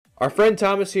Our friend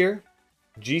Thomas here,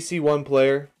 GC1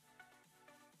 player,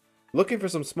 looking for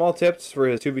some small tips for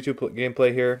his 2v2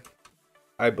 gameplay here.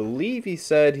 I believe he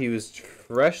said he was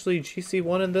freshly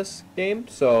GC1 in this game,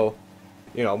 so,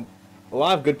 you know, a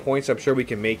lot of good points I'm sure we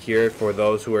can make here for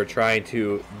those who are trying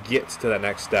to get to the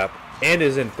next step, and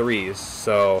is in threes,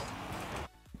 so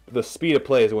the speed of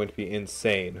play is going to be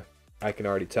insane, I can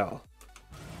already tell.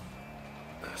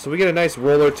 So we get a nice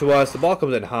roller to us. The ball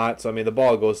comes in hot, so I mean the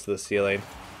ball goes to the ceiling.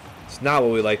 It's not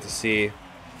what we like to see.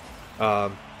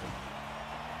 Doesn't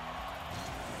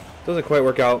quite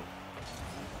work out.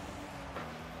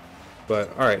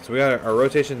 But alright, so we got our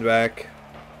rotation back.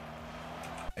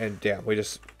 And damn, we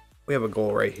have a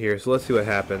goal right here. So let's see what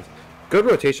happens. Good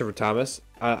rotation for Thomas.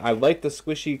 I like the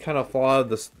squishy kind of fall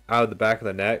out of the back of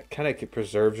the net. Kind of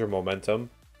preserves your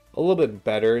momentum a little bit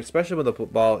better, especially when the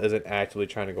ball isn't actively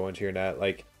trying to go into your net.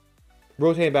 Like,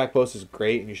 rotating back post is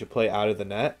great and you should play out of the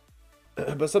net.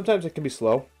 But sometimes it can be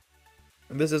slow.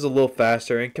 And this is a little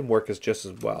faster and can work as just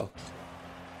as well.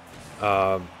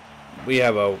 We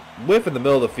have a whiff in the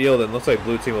middle of the field and looks like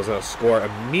blue team was going to score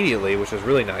immediately, which is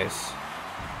really nice.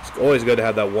 It's always good to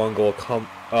have that one goal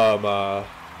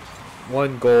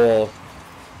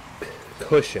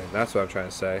cushion. That's what I'm trying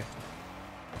to say.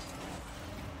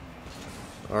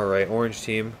 All right, orange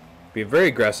team being very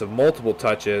aggressive, multiple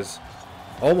touches,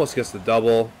 almost gets the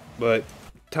double, but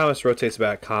Thomas rotates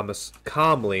back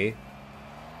calmly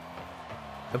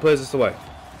and plays this away.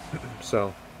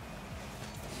 So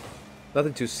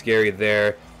nothing too scary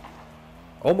there.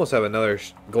 Almost have another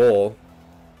goal.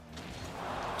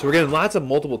 So we're getting lots of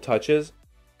multiple touches.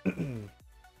 When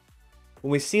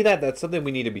we see that, that's something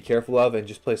we need to be careful of and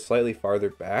just play slightly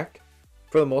farther back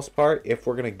for the most part if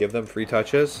we're going to give them free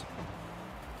touches.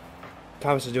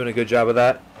 Thomas is doing a good job of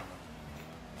that.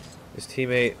 His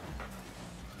teammate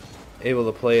able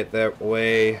to play it that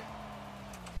way.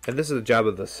 And this is the job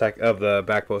of the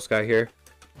back post guy here.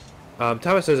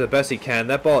 Thomas does the best he can.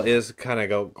 That ball is kind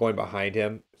of going behind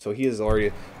him, so he is already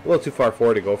a little too far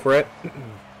forward to go for it.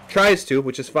 Tries to,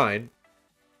 which is fine.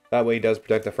 That way he does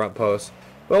protect the front post.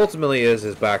 But ultimately is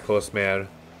his back post man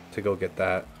to go get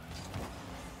that.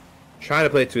 Trying to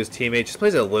play it to his teammate. Just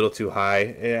plays it a little too high.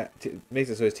 It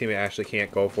makes it so his teammate actually can't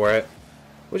go for it,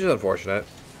 which is unfortunate.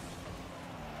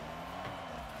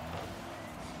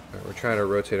 Right, we're trying to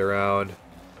rotate around.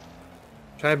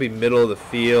 Trying to be middle of the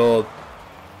field.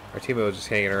 Our teammate was just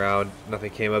hanging around.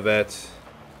 Nothing came of it.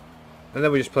 And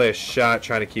then we just play a shot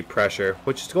trying to keep pressure,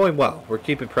 which is going well. We're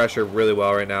keeping pressure really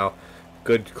well right now.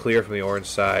 Good clear from the orange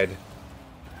side.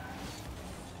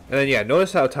 And then, yeah,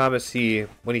 notice how Thomas,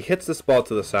 when he hits this ball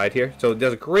to the side here, so he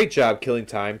does a great job killing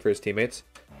time for his teammates.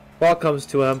 Ball comes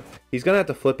to him. He's going to have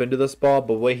to flip into this ball,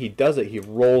 but the way he does it, he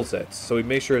rolls it. So he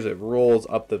makes sure it rolls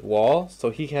up the wall, so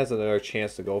he has another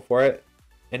chance to go for it.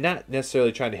 And not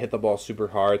necessarily trying to hit the ball super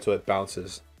hard so it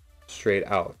bounces straight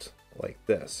out like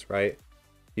this, right?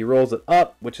 He rolls it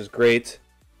up, which is great.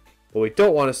 What we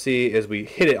don't want to see is we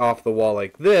hit it off the wall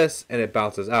like this and it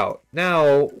bounces out.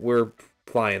 Now we're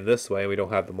flying this way. We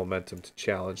don't have the momentum to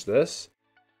challenge this,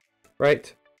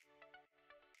 right?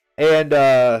 And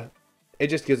it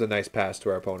just gives a nice pass to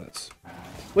our opponents,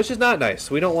 which is not nice.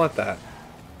 We don't want that.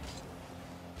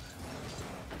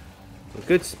 With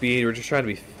good speed, we're just trying to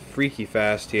be freaky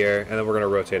fast here, and then we're going to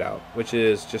rotate out, which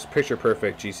is just picture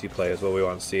perfect GC play is what we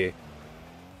want to see.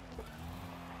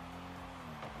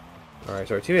 Alright,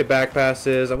 so our teammate back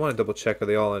passes. I want to double check, are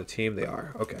they all on a team? They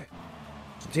are. Okay.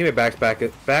 So teammate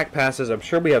back passes. I'm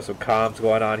sure we have some comms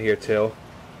going on here too.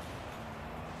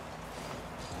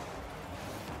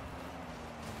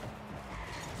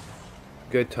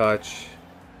 Good touch.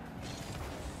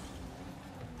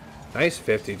 Nice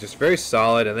 50. Just very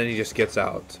solid, and then he just gets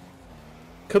out.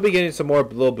 Could be getting some more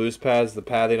little boost pads. The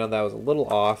padding on that was a little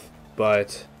off,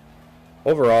 but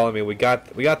overall, I mean, we got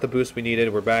the boost we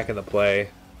needed. We're back in the play.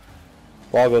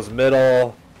 Ball goes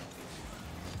middle.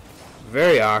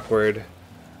 Very awkward.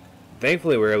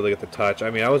 Thankfully, we were able to get the touch. I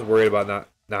mean, I was worried about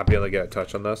not being able to get a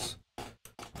touch on this.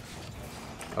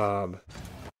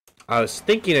 I was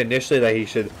thinking initially that he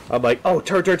should. I'm like, oh,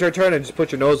 turn, and just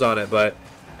put your nose on it. But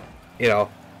you know,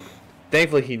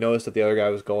 thankfully he noticed that the other guy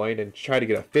was going and tried to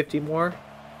get a 50 more.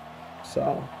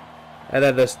 So, and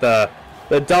then this the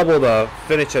double to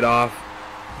finish it off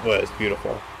was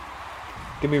beautiful.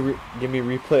 Give me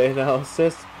replay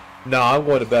analysis. No, I'm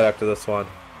going to bed after this one.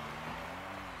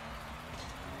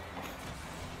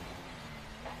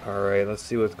 All right, let's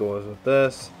see what's going on with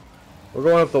this. We're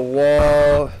going up the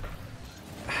wall.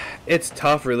 It's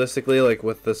tough, realistically, like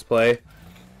with this play.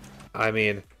 I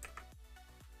mean,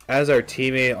 as our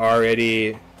teammate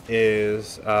already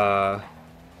is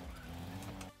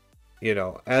you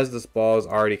know, as this ball is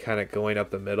already kind of going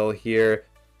up the middle here,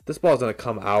 this ball is going to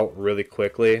come out really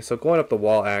quickly. So going up the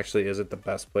wall actually isn't the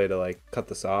best play to like cut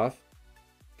this off.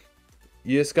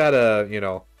 You just gotta, you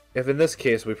know, if in this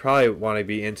case we probably want to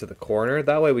be into the corner,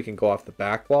 that way we can go off the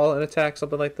back wall and attack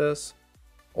something like this,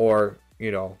 or,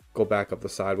 you know, go back up the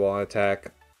side wall and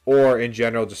attack, or in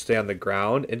general just stay on the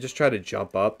ground and just try to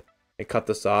jump up and cut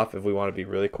this off if we want to be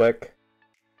really quick.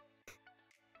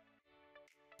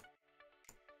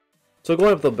 So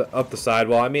going up the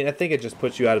sidewall, I mean, I think it just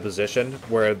puts you out of position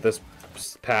where this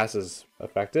pass is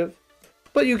effective.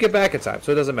 But you get back in time,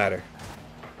 so it doesn't matter.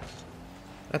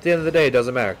 At the end of the day, it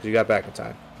doesn't matter because you got back in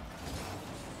time.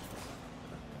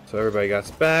 So everybody got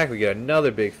us back. We get another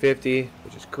big 50,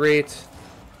 which is great.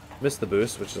 Missed the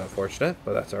boost, which is unfortunate,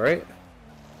 but that's alright.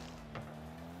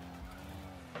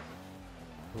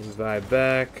 Move vibe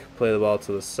back. Play the ball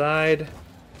to the side.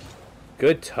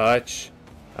 Good touch.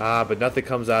 But nothing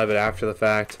comes out of it after the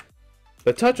fact.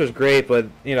 The touch was great, but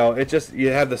you know, it just, you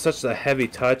have such a heavy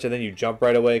touch, and then you jump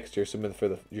right away because you're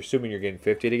assuming you're getting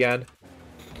 50'd again.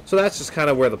 So that's just kind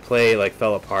of where the play like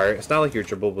fell apart. It's not like your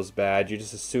dribble was bad. You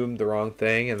just assumed the wrong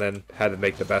thing and then had to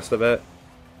make the best of it.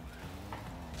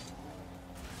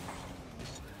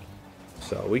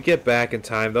 So we get back in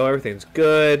time though. Everything's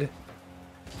good.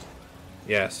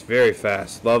 Yes, very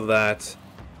fast. Love that.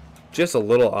 Just a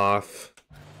little off.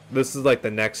 This is like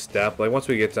the next step. Like once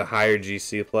we get to higher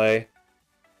GC play,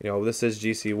 you know, this is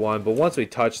GC1, but once we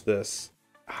touch this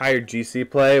higher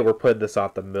GC play, we're putting this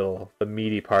off the middle, the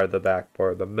meaty part of the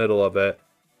backboard, the middle of it,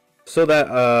 so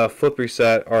that flip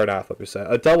reset, or not flip reset,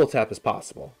 a double tap is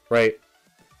possible, right?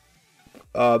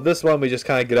 This one we just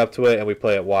kind of get up to it and we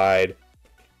play it wide.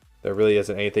 There really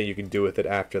isn't anything you can do with it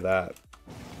after that.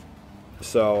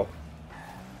 So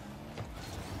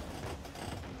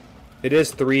it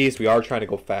is threes. We are trying to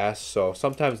go fast, so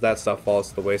sometimes that stuff falls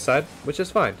to the wayside, which is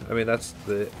fine. I mean, it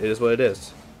is what it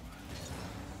is.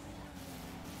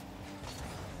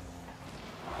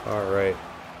 Alright.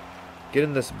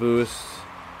 Getting this boost.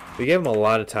 We gave him a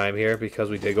lot of time here because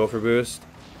we did go for boost.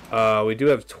 We do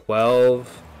have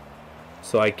 12,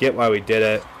 so I get why we did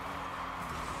it.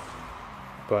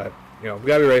 But, you know, we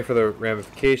gotta be ready for the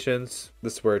ramifications.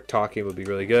 This is where talking would be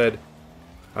really good.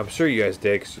 I'm sure you guys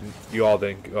did, because you all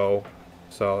didn't go,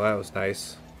 so that was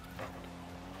nice.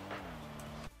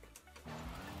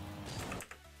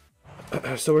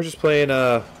 So we're just playing,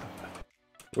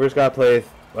 we just gotta play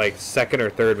like second or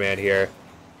third man here.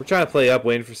 We're trying to play up,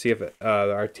 waiting for see if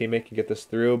our teammate can get this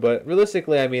through, but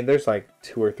realistically, I mean, there's like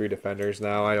 2 or 3 defenders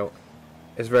now.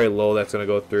 It's very low that's gonna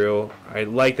go through. I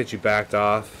like that you backed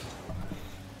off,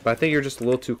 but I think you're just a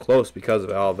little too close because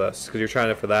of all this, because you're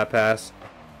trying for that pass.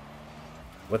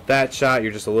 With that shot,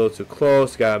 you're just a little too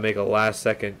close. You gotta make a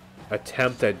last-second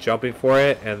attempt at jumping for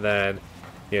it, and then,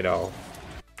 you know,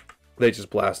 they just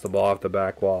blast the ball off the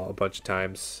back wall a bunch of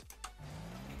times.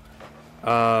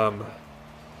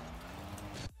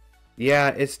 Yeah,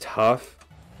 it's tough.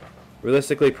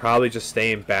 Realistically, probably just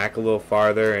staying back a little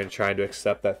farther and trying to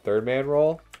accept that third man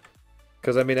role.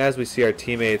 Because, I mean, as we see our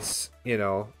teammates, you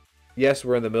know, yes,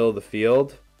 we're in the middle of the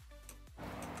field,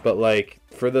 but, like,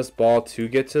 for this ball to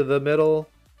get to the middle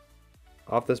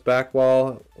off this back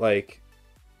wall, like,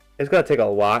 it's going to take a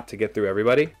lot to get through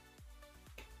everybody.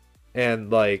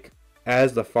 And, like,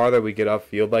 as the farther we get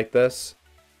upfield like this,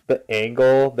 the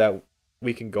angle that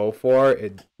we can go for,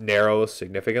 it narrows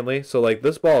significantly. So, like,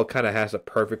 this ball kind of has to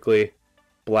perfectly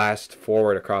blast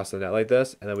forward across the net like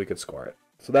this, and then we could score it.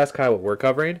 So that's kind of what we're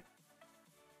covering.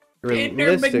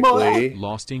 Realistically,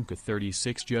 Lost Inca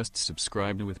 36 just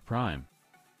subscribed with Prime.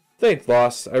 Thanks,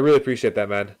 Lost. I really appreciate that,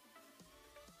 man.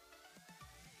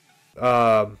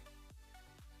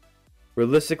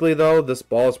 Realistically, though, this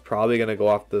ball is probably going to go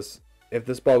off this. If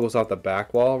this ball goes off the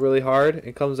back wall really hard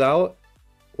and comes out,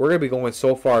 we're going to be going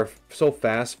so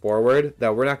fast forward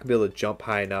that we're not going to be able to jump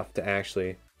high enough to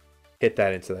actually hit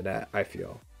that into the net, I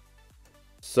feel.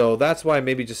 So that's why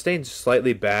maybe just staying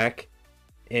slightly back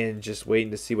and just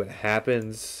waiting to see what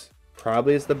happens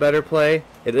probably is the better play.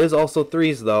 It is also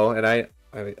threes, though, and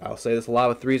I'll say this a lot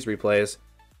with threes replays.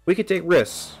 We can take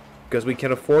risks because we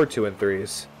can afford to in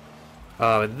threes.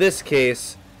 In this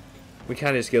case, we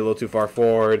kind of just get a little too far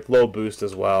forward, low boost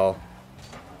as well,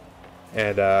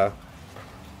 and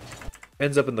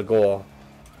ends up in the goal.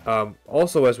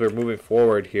 Also, as we're moving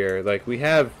forward here, like, we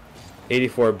have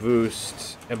 84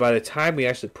 boost, and by the time we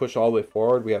actually push all the way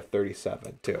forward, we have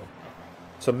 37 too.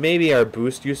 So maybe our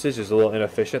boost usage is a little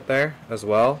inefficient there as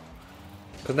well,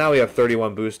 because now we have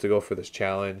 31 boost to go for this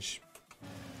challenge.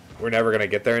 We're never going to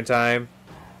get there in time,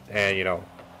 and, you know,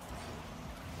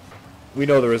 we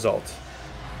know the result.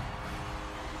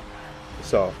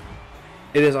 So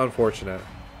It is unfortunate.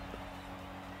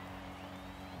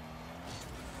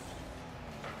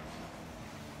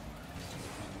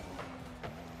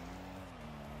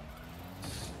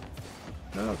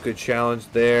 Oh, good challenge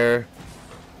there.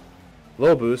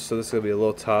 Low boost, so this is going to be a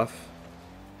little tough.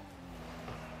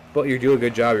 But you do a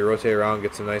good job. You rotate around,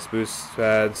 get some nice boost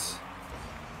pads.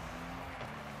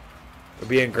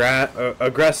 Being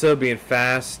aggressive, being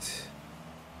fast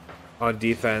on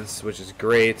defense, which is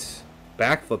great.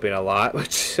 Backflipping a lot,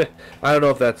 which I don't know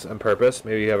if that's on purpose.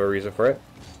 Maybe you have a reason for it.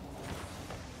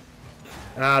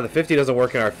 The 50 doesn't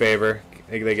work in our favor.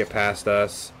 They get past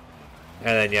us.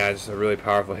 And then, yeah, just a really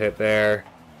powerful hit there.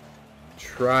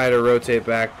 Try to rotate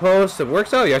back post. It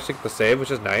works out. You actually get the save, which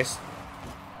is nice.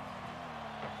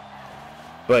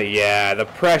 But, yeah, the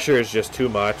pressure is just too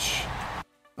much.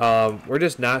 We're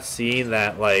just not seeing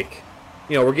that, like,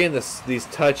 you know, we're getting these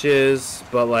touches,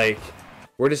 but, like,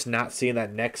 we're just not seeing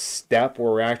that next step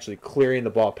where we're actually clearing the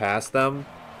ball past them.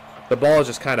 The ball is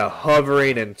just kind of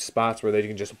hovering in spots where they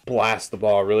can just blast the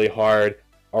ball really hard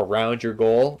around your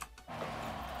goal.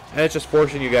 And it's just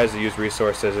forcing you guys to use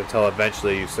resources until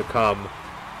eventually you succumb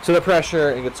to the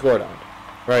pressure and get scored on,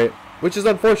 right? Which is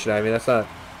unfortunate. I mean, that's not...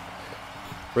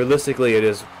 Realistically, it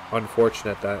is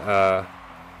unfortunate that,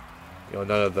 you know,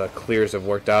 none of the clears have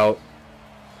worked out.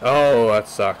 Oh, that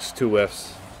sucks. 2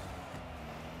 whiffs.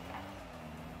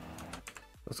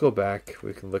 Let's go back.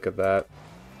 We can look at that.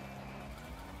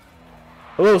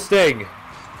 A little sting.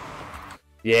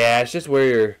 Yeah, it's just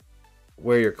where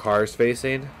your car's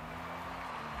facing.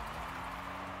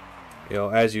 You know,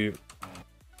 as you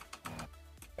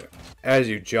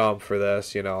jump for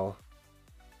this, you know,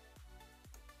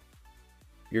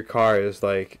 your car is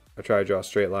like, I try to draw a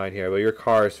straight line here, but your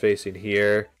car is facing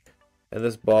here, and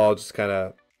this ball just kind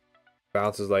of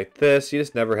bounces like this. You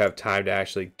just never have time to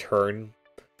actually turn.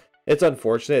 It's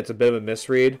unfortunate. It's a bit of a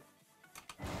misread.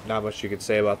 Not much you can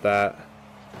say about that.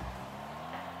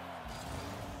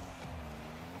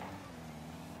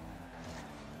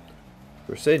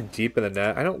 We're sitting deep in the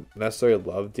net. I don't necessarily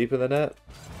love deep in the net.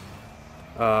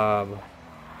 I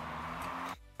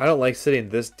don't like sitting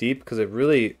this deep because it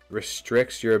really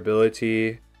restricts your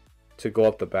ability to go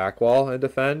up the back wall and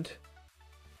defend.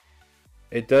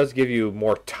 It does give you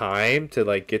more time to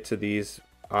like get to these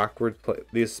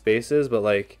these spaces, but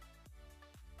like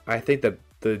I think that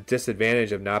the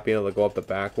disadvantage of not being able to go up the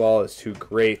back wall is too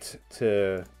great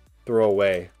to throw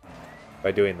away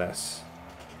by doing this.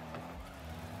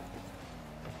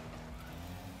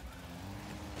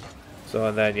 So,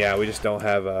 and then, yeah, we just don't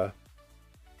have a...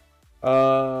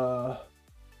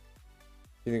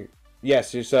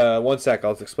 yes, just 1 sec.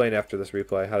 I'll explain after this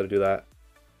replay how to do that.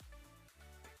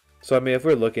 So, I mean, if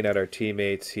we're looking at our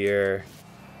teammates here...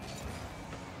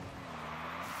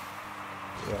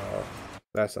 Well,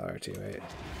 that's not our teammate.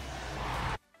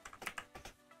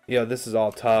 You know, this is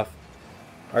all tough.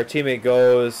 Our teammate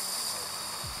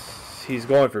goes... He's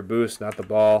going for boost, not the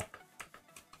ball.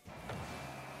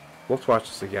 Let's watch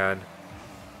this again.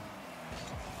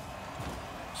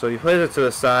 So he plays it to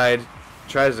the side,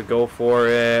 tries to go for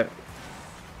it.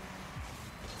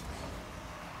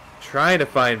 Trying to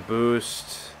find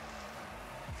boost.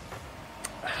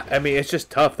 I mean, it's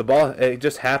just tough. The ball, it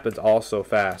just happens all so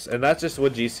fast. And that's just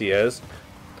what GC is.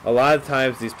 A lot of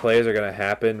times these plays are going to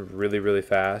happen really, really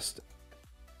fast.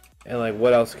 And, like,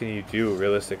 what else can you do,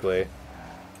 realistically?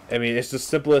 I mean, it's the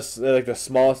simplest, like, the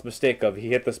smallest mistake of he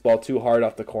hit this ball too hard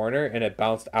off the corner and it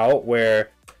bounced out where...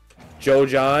 Joe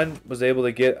John was able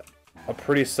to get a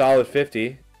pretty solid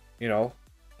 50. You know,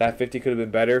 that 50 could have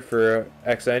been better for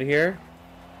XN here.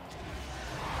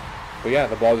 But yeah,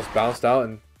 the ball just bounced out,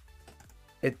 and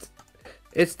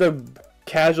it's the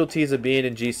casualties of being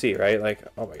in GC, right? Like,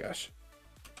 oh my gosh.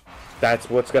 That's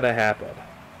what's going to happen.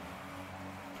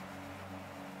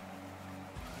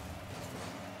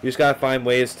 You just got to find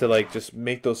ways to, like, just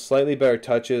make those slightly better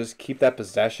touches, keep that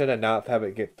possession, and not have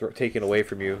it get taken away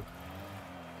from you.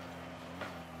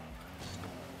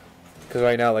 Because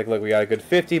right now, like, look, we got a good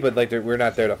 50, but, like, we're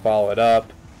not there to follow it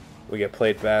up. We get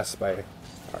played best by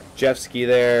our Jeffsky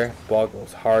there. Ball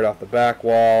goes hard off the back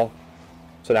wall.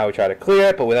 So now we try to clear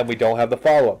it, but then we don't have the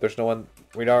follow-up. There's no one,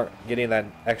 we aren't getting that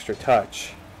extra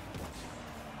touch.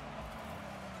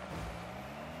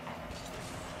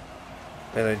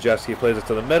 And then Jeffsky plays it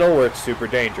to the middle where it's super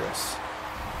dangerous.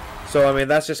 So, I mean,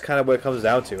 that's just kind of what it comes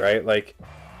down to, right? Like,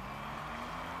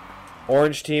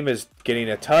 Orange team is getting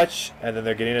a touch, and then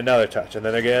they're getting another touch, and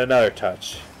then they're getting another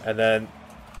touch. And then,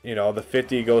 you know, the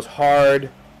 50 goes hard,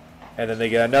 and then they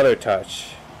get another touch.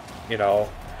 You know,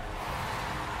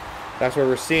 that's where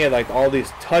we're seeing, like, all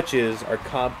these touches are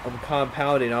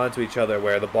compounding onto each other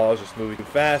where the ball is just moving too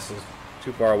fast.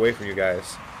 too far away from you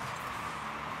guys.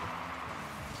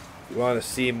 We want to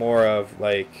see more of,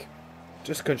 like,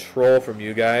 just control from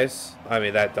you guys. I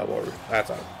mean, that double,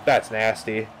 that's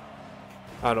nasty.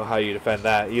 I don't know how you defend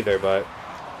that either, but,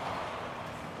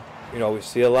 you know, we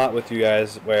see a lot with you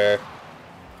guys where,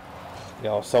 you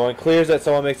know, someone clears it,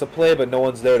 someone makes a play, but no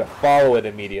one's there to follow it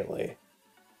immediately.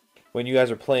 When you guys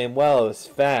were playing well, it was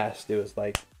fast. It was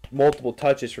like multiple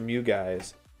touches from you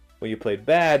guys. When you played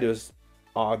bad, it was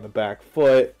on the back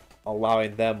foot,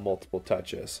 allowing them multiple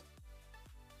touches.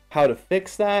 How to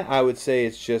fix that? I would say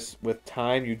it's just with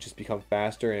time, you just become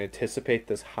faster and anticipate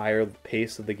this higher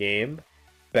pace of the game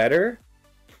better.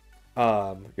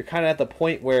 You're kind of at the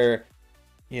point where,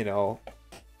 you know,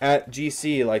 at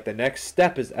GC, like, the next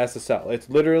step is SSL. It's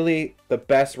literally the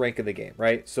best rank in the game,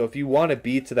 right? So if you want to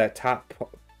be to that top,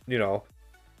 you know,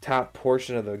 top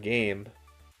portion of the game,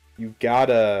 you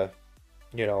gotta,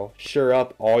 you know, sure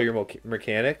up all your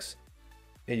mechanics,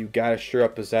 and you gotta sure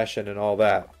up possession and all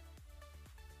that.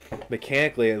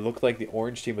 Mechanically, it looked like the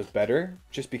orange team was better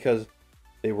just because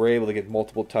they were able to get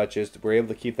multiple touches, were able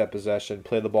to keep that possession,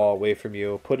 play the ball away from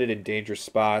you, put it in dangerous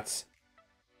spots,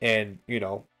 and, you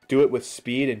know, do it with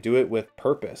speed and do it with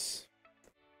purpose.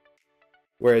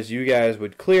 Whereas you guys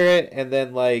would clear it, and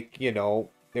then, like, you know,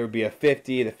 there would be a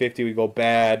 50, the 50 would go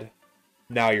bad.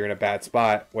 Now you're in a bad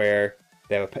spot where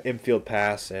they have an infield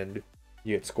pass and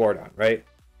you get scored on, right?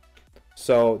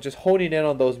 So just honing in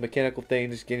on those mechanical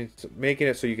things, making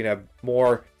it so you can have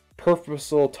more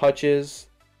purposeful touches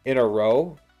in a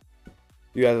row,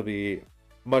 you guys will be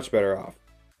much better off.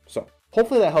 So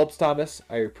hopefully that helps, Thomas.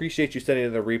 I appreciate you sending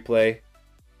in the replay.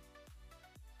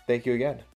 Thank you again.